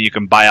 $5 million. You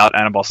can buy out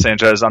Anibal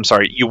Sanchez. I'm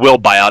sorry, you will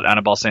buy out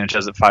Anibal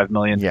Sanchez at $5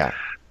 million. Yeah.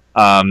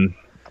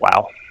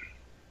 Wow.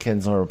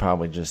 Kinsler will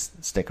probably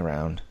just stick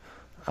around.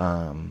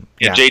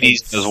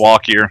 JD's in his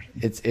walk year.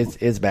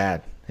 It's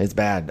bad. It's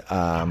bad.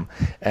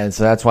 And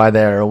so that's why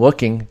they're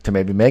looking to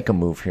maybe make a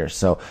move here.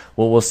 So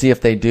we'll see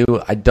if they do.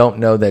 I don't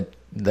know that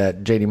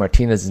JD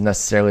Martinez is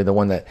necessarily the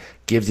one that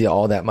gives you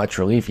all that much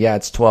relief. Yeah,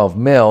 it's $12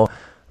 million,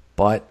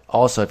 but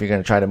also if you're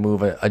going to try to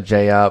move a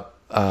Jay up,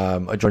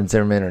 a Jordan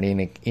Zimmerman or an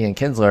Ian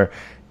Kinsler,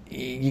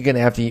 you're going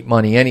to have to eat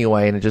money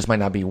anyway, and it just might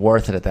not be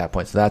worth it at that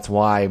point. So that's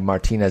why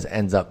Martinez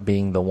ends up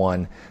being the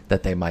one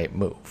that they might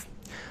move.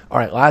 All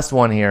right, last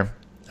one here.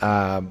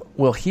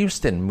 Will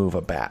Houston move a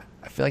bat?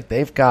 I feel like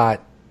they've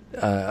got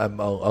a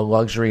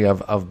luxury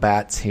of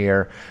bats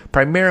here.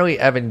 Primarily,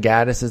 Evan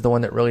Gattis is the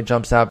one that really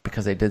jumps out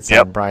because they did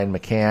sign Brian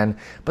McCann,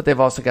 but they've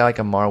also got like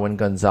a Marwin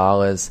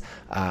Gonzalez.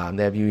 They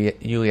have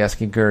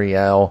Yulieski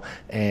Gurriel,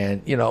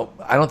 and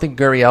I don't think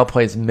Gurriel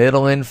plays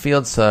middle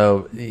infield,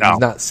 so he's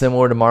not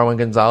similar to Marwin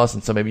Gonzalez,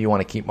 and so maybe you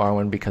want to keep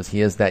Marwin because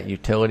he is that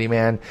utility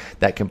man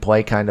that can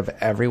play kind of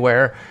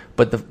everywhere.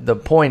 But the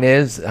point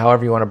is,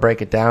 however you want to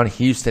break it down,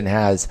 Houston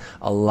has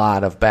a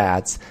lot of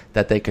bats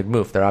that they could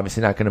move. They're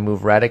obviously not going to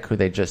move Reddick, who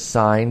they just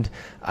signed,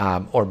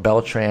 or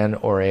Beltran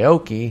or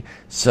Aoki.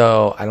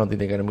 So I don't think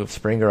they're going to move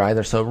Springer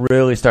either. So it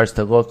really starts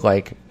to look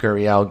like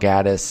Gurriel,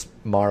 Gattis,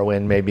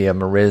 Marwin, maybe a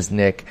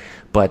Marisnik.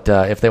 But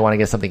if they want to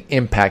get something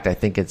impact, I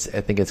think it's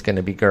going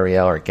to be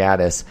Gurriel or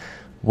Gattis.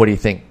 What do you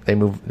think? They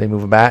move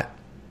a bat?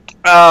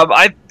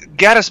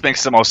 Gattis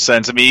makes the most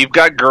sense. I mean, you've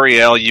got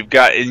Gurriel, you've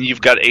got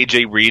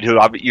AJ Reed, who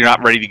you're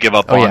not ready to give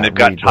up on. Yeah, they've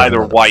got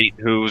Tyler White,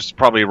 who's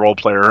probably a role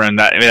player, and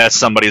that's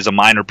somebody as a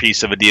minor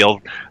piece of a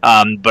deal.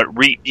 But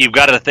Reed, you've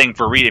got a thing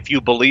for Reed. If you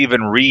believe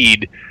in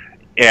Reed,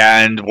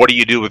 and what do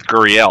you do with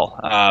Gurriel?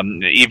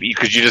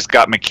 Because you just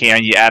got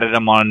McCann, you added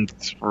him on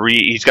 3.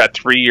 He's got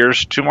 3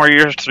 years, 3 more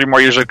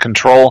years of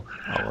control.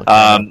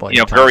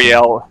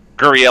 Gurriel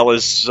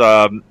is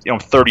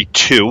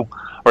 32.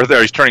 Or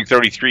he's turning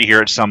 33 here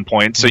at some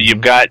point. So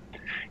you've got,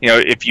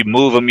 if you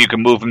move him, you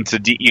can move him to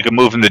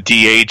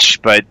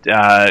DH. But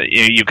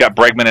you've got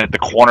Bregman at the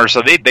corner,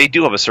 so they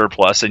do have a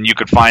surplus, and you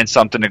could find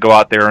something to go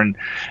out there and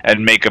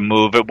make a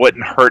move. It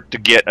wouldn't hurt to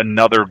get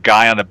another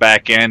guy on the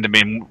back end. I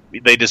mean,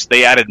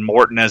 they added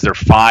Morton as their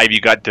 5.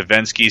 You got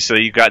Davinsky, so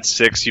you got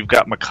 6. You've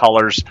got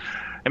McCullers.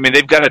 I mean,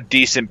 they've got a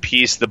decent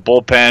piece. The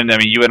bullpen. I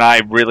mean, you and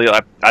I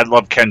I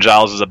love Ken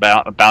Giles as a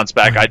bounce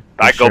back.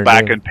 I'd go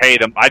back and pay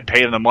them. I'd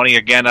pay them the money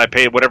again. I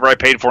paid whatever I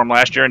paid for him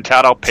last year in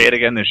tout. I'll pay it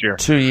again this year.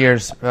 2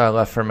 years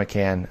left for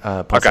McCann,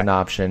 plus an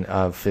option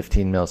of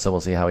 $15 million. So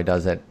we'll see how he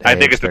does it. I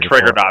think it's a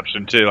triggered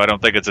option too. I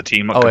don't think it's a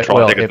team control.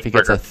 Well, if he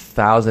gets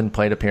 1,000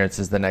 plate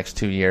appearances the next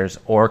 2 years,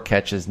 or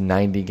catches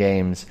 90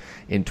 games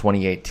in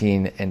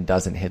 2018 and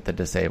doesn't hit the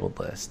disabled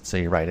list. So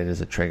you're right, it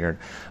is a triggered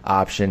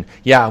option.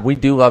 Yeah, we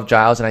do love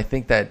Giles, and I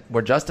think that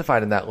we're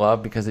justified in that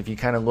love because if you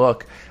kind of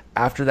look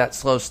after that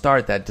slow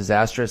start, that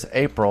disastrous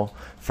April,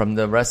 from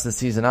the rest of the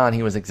season on,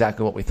 he was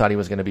exactly what we thought he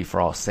was going to be for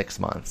all 6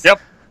 months. Yep.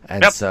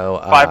 And so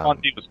 5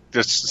 months he was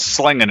just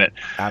slinging it.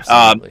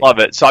 Absolutely. Love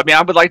it. So I mean,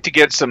 I would like to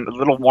get a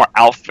little more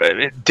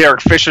alpha.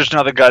 Derek Fisher's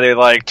another guy they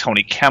like.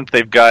 Tony Kemp.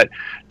 They've got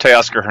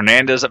Teoscar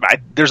Hernandez.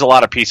 There's a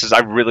lot of pieces. I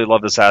really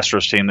love this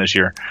Astros team this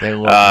year. They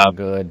look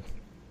good.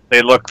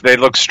 They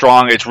look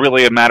strong. It's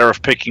really a matter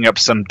of picking up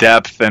some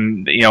depth,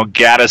 and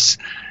Gattis.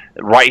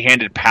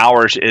 Right-handed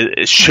powers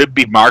it should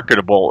be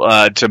marketable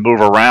to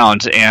move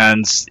around,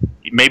 and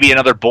maybe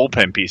another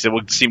bullpen piece. It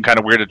would seem kind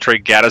of weird to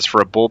trade Gattis for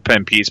a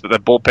bullpen piece, but the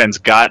bullpen's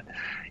got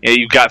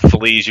you've got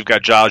Feliz, you've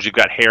got Giles, you've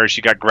got Harris,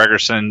 you've got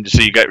Gregerson,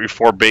 so you got your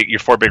four big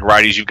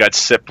righties. You've got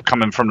Sip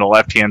coming from the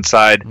left-hand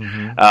side.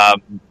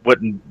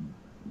 Mm-hmm.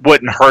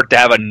 Wouldn't hurt to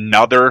have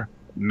another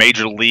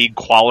major league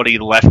quality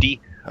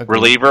lefty.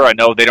 Reliever. I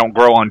know they don't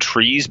grow on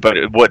trees, but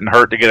it wouldn't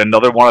hurt to get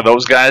another one of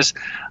those guys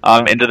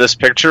into this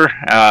picture.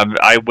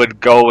 I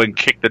would go and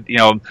kick the,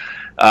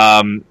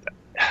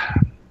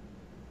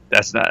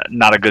 that's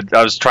not a good.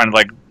 I was trying to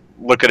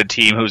look at a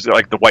team who's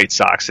like the White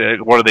Sox.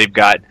 What do they've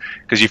got?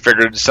 Because you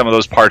figured some of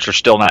those parts are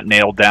still not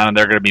nailed down, and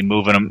they're going to be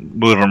moving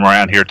them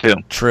around here too.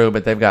 True,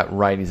 but they've got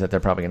righties that they're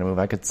probably going to move.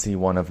 I could see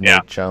one of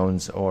Nate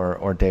Jones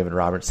or David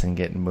Robertson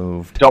getting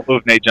moved. Don't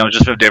move Nate Jones.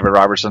 Just move David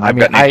Robertson. I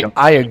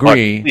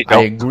agree.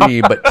 I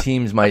agree, but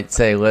teams might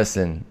say,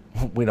 listen,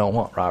 we don't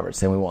want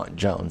Robertson, we want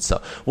Jones.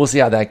 So we'll see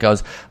how that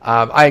goes.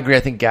 I agree. I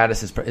think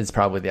Gaddis is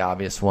probably the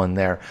obvious one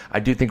there. I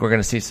do think we're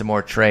going to see some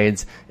more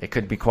trades. It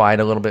could be quiet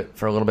a little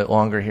bit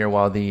longer here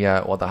while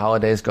the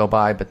holidays go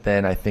by. But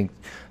then I think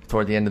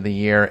toward the end of the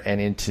year and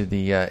into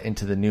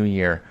the new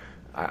year,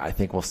 I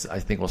think we'll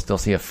still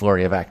see a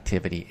flurry of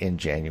activity in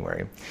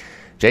January.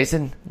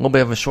 Jason, a little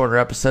bit of a shorter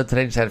episode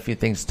today. Just had a few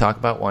things to talk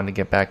about. Wanted to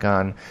get back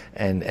on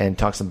and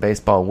talk some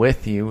baseball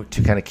with you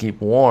to kind of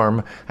keep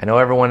warm. I know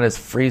everyone is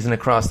freezing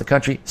across the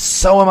country.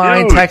 So am I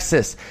in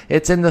Texas.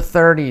 It's in the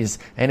 30s,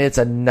 and it's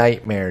a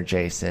nightmare,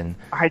 Jason.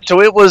 All right,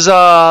 so it was,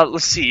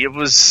 let's see, it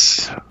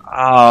was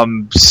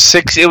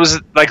 6. It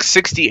was like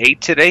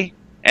 68 today.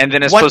 And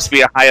then it's supposed to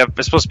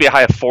be a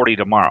high of 40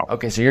 tomorrow.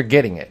 Okay, so you're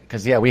getting it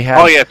because we had.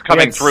 Oh yeah, it's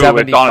coming through.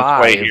 It's on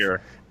its way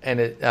here. And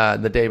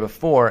the day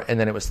before, and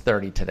then it was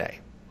 30 today.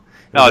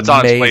 No, it's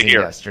on its way here.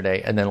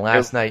 Yesterday, and then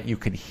last night you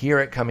could hear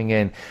it coming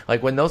in.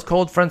 Like when those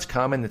cold fronts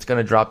come in, it's going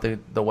to drop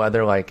the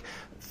weather like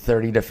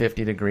 30 to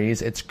 50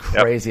 degrees. It's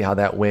crazy how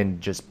that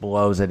wind just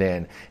blows it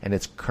in, and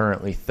it's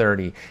currently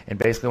 30. And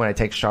basically, when I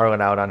take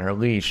Charlotte out on her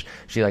leash,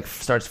 she like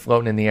starts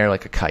floating in the air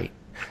like a kite.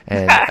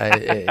 And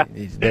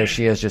there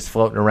she is just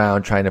floating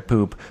around trying to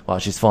poop while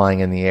she's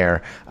flying in the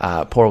air.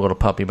 Poor little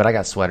puppy, but I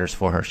got sweaters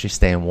for her. She's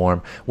staying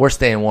warm. We're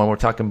staying warm. We're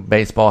talking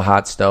baseball,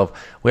 hot stove.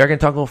 We are going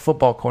to talk a little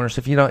football corner.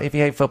 So if you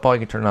hate football, you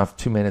can turn it off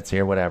 2 minutes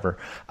here, whatever.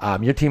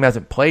 Your team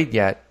hasn't played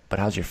yet, but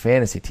how's your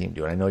fantasy team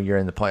doing? I know you're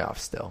in the playoffs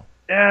still.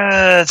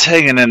 It's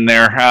hanging in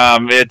there.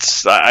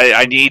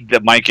 I need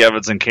Mike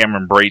Evans and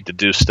Cameron Brate to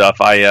do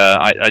stuff.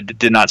 I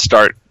did not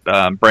start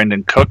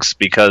Brandon Cooks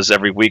because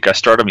every week I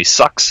start him, he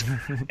sucks,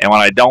 and when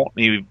I don't,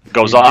 he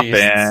goes off.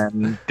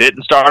 And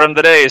didn't start him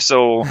today.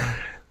 So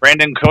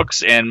Brandon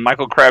Cooks and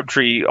Michael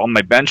Crabtree on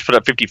my bench put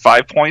up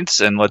 55 points,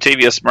 and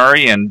Latavius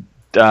Murray and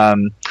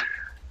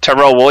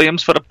Tyrell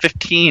Williams put up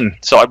 15.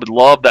 So I would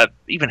love that,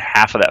 even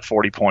half of that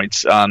 40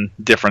 points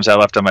difference I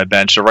left on my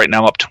bench. So right now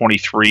I'm up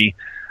 23.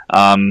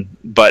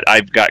 But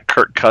I've got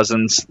Kirk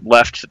Cousins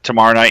left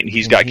tomorrow night, and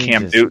he's got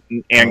Cam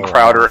Newton and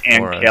Crowder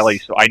and Kelly.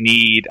 So I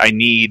need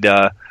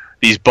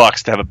these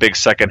Bucks to have a big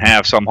second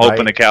half. So I'm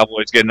hoping the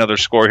Cowboys get another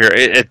score here.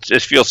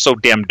 It feels so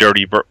damn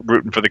dirty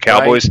rooting for the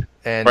Cowboys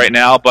right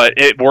now, but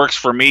it works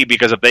for me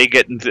because if they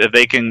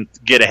can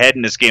get ahead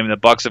in this game, and the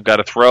Bucks have got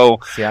to throw,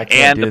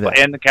 and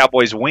the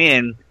Cowboys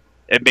win,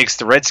 it makes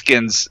the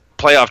Redskins'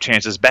 playoff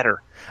chances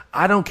better.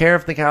 I don't care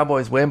if the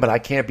Cowboys win, but I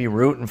can't be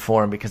rooting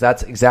for him because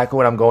that's exactly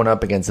what I'm going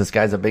up against. This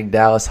guy's a big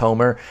Dallas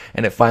homer,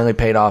 and it finally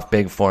paid off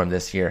big for him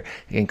this year.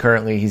 And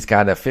currently he's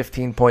got a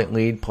 15-point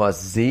lead plus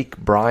Zeke,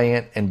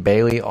 Bryant, and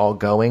Bailey all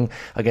going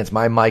against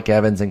my Mike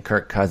Evans and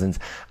Kirk Cousins.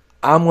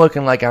 I'm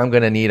looking like I'm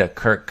going to need a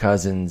Kirk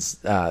Cousins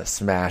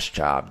smash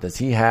job. Does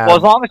he have? Well,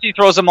 as long as he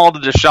throws them all to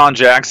Deshaun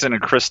Jackson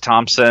and Chris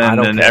Thompson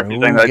and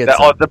everything like that.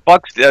 Oh,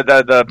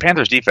 the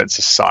Panthers defense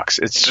just sucks.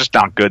 It's just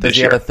not good this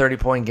year. Does he have a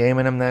 30-point game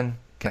in him then?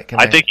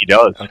 I think he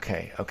does.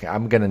 Okay.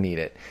 I'm gonna need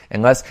it.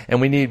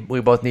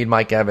 We both need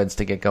Mike Evans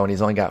to get going.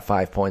 He's only got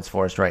 5 points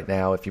for us right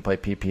now. If you play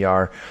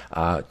PPR,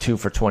 2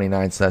 for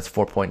 29, so that's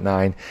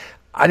 4.9.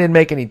 I didn't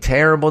make any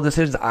terrible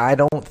decisions. I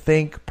don't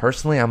think,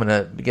 personally, I'm going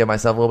to give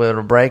myself a little bit of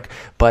a break,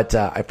 but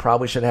I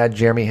probably should have had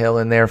Jeremy Hill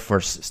in there for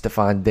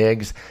Stephon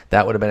Diggs.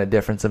 That would have been a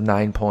difference of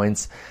 9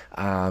 points.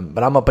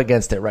 But I'm up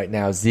against it right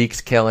now. Zeke's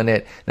killing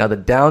it. Now, the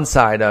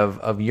downside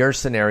of your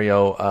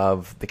scenario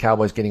of the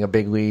Cowboys getting a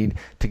big lead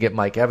to get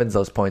Mike Evans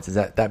those points is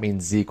that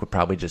means Zeke would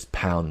probably just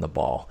pound the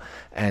ball,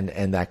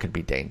 and that could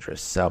be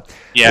dangerous. So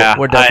yeah,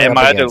 we're definitely in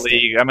my other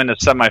league. I'm in the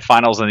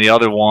semifinals in the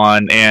other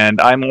one,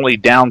 and I'm only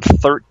down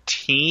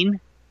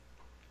 13.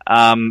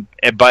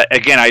 But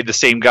again, I have the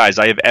same guys.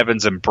 I have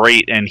Evans and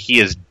Brate, and he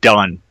is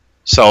done.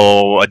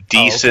 So a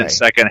decent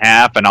second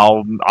half, and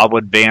I'll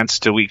advance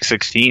to week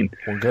 16.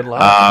 Well, good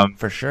luck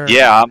for sure.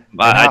 Yeah.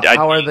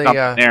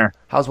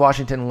 How's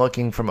Washington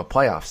looking from a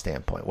playoff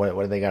standpoint? What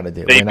do they got to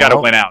do? They've got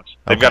to win out.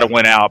 They've got to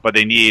win out, but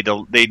they need a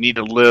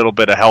little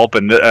bit of help,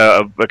 and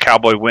a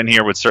Cowboy win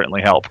here would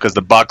certainly help because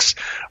the Bucks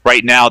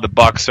right now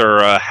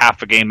are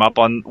half a game up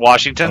on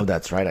Washington. Oh,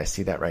 that's right. I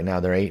see that right now.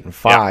 They're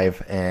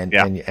 8-5,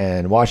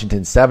 and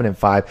Washington's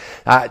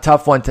 7-5.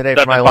 Tough one today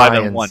for my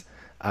Lions.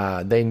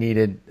 They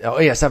needed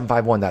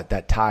 7-5-1.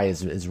 That tie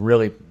is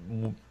really,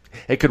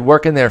 it could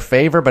work in their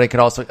favor, but it could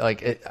also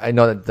I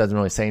know that doesn't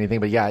really say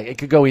anything, but yeah, it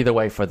could go either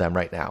way for them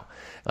right now.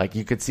 Like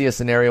you could see a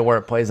scenario where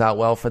it plays out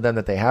well for them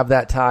that they have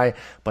that tie,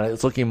 but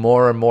it's looking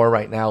more and more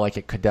right now like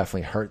it could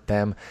definitely hurt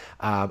them.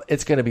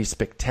 It's going to be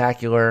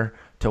spectacular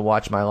to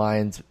watch my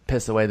Lions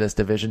piss away this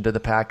division to the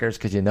Packers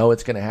because you know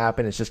it's going to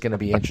happen. It's just going to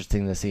be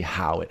interesting to see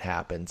how it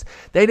happens.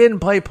 They didn't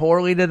play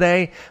poorly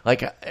today.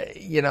 Like,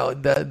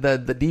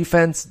 the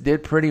defense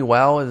did pretty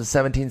well. It was a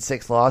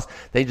 17-6 loss.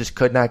 They just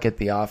could not get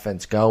the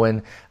offense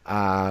going.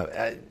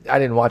 I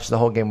didn't watch the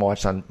whole game. I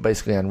watched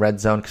basically on Red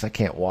Zone because I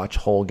can't watch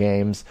whole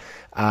games.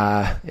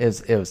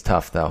 It was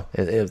tough though.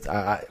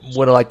 I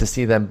would have liked to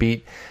see them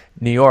beat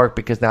New York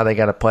because now they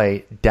got to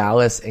play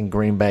Dallas and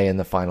Green Bay in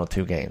the final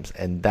 2 games,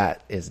 and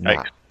that is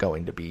not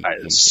going to be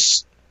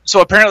easy.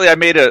 So apparently, I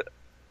made a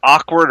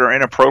awkward or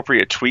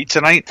inappropriate tweet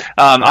tonight.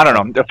 I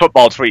don't know, a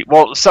football tweet.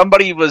 Well,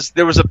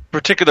 there was a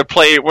particular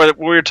play where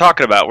we were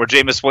talking about where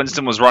Jameis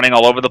Winston was running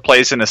all over the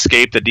place and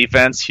escaped the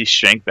defense. He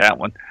shanked that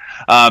one.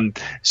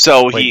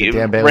 He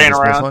ran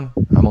around. One?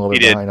 I'm a little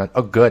bit behind on.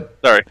 Oh, good.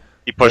 Sorry.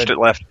 He pushed it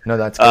left. No,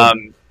 that's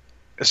good.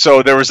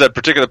 So there was a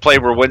particular play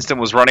where Winston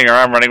was running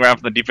around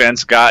from the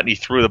defense, and he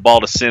threw the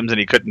ball to Sims and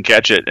he couldn't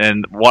catch it.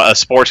 And a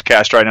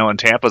sportscaster I know in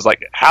Tampa was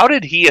like, how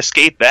did he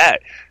escape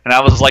that? And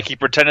I was like, he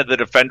pretended the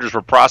defenders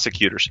were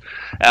prosecutors.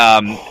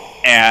 I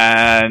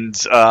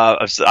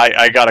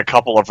got a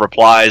couple of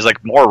replies,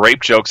 like more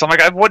rape jokes. I'm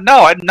like, I'm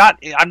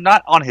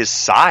not on his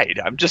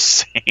side. I'm just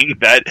saying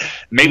that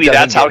maybe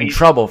that's how he's in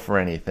trouble for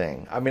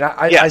anything. I mean,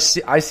 I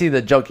see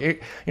the joke. You're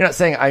not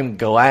saying I'm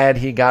glad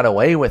he got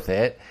away with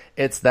it.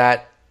 It's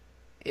that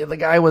the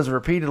guy was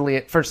repeatedly,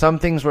 for some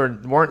things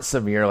weren't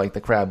severe, like the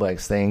crab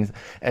legs things,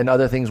 and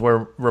other things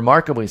were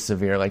remarkably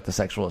severe, like the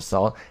sexual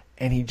assault,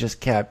 and he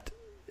just kept,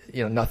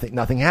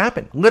 nothing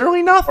happened.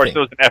 Literally nothing. Of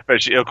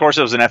course,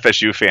 it was an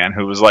FSU fan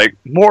who was like,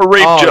 more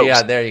rape jokes. Oh,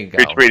 yeah, there you go.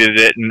 Retweeted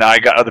it, and I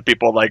got other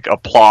people like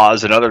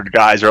applause, and other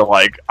guys are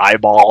like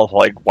eyeball,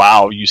 like,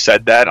 wow, you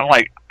said that? I'm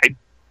like,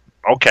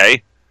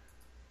 okay.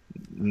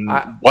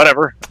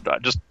 Whatever.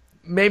 Just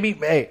maybe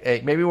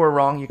we're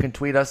wrong. You can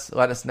tweet us,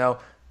 let us know.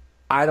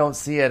 I don't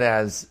see it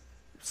as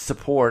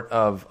support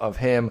of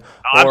him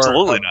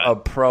or a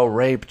pro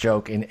rape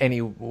joke in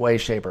any way,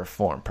 shape, or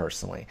form.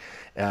 Personally,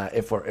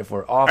 if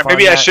we're off,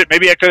 maybe I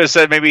could have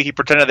said maybe he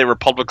pretended they were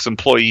Publix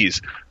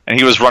employees and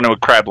he was running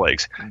with crab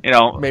legs.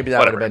 Maybe that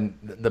would have been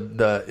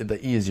the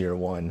easier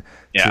one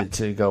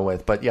to go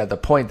with. But yeah, the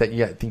point that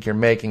I think you're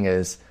making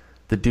is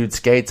the dude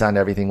skates on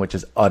everything, which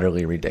is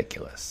utterly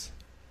ridiculous.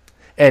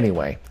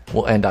 Anyway,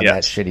 we'll end on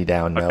that shitty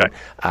down note.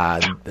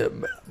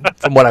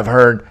 From what I've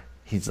heard,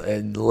 he's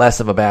less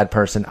of a bad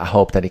person. I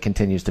hope that he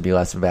continues to be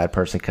less of a bad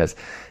person because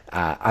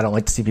I don't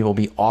like to see people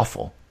be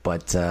awful.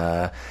 But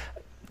I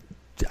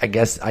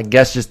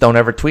guess just don't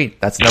ever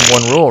tweet. That's the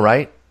number one rule,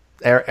 right?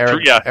 Eric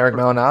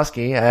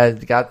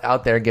Malinowski got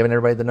out there giving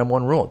everybody the number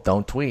one rule: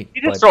 don't tweet.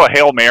 He did throw a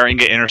Hail Mary and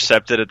get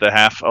intercepted at the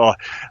half. Oh.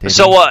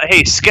 So,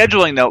 hey,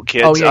 scheduling note,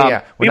 kids. Oh,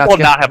 yeah. We will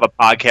not have a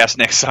podcast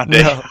next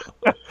Sunday.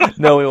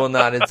 No, we will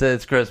not.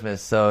 It's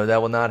Christmas, so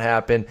that will not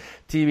happen.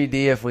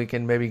 TBD if we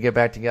can maybe get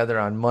back together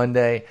on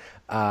Monday.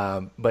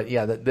 But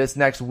yeah, this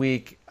next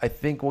week, I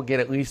think we'll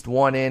get at least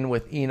one in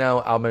with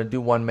Eno. I'm going to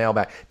do one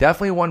mailbag.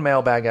 Definitely one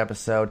mailbag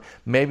episode.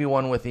 Maybe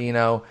one with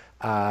Eno.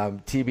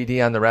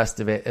 TBD on the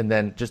rest of it. And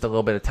then just a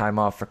little bit of time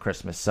off for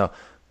Christmas. So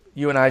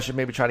you and I should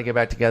maybe try to get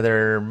back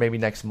together maybe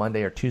next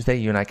Monday or Tuesday.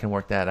 You and I can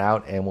work that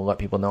out, and we'll let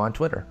people know on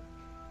Twitter.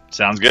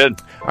 Sounds good.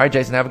 All right,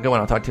 Jason, have a good one.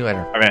 I'll talk to you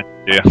later. All right,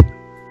 see ya.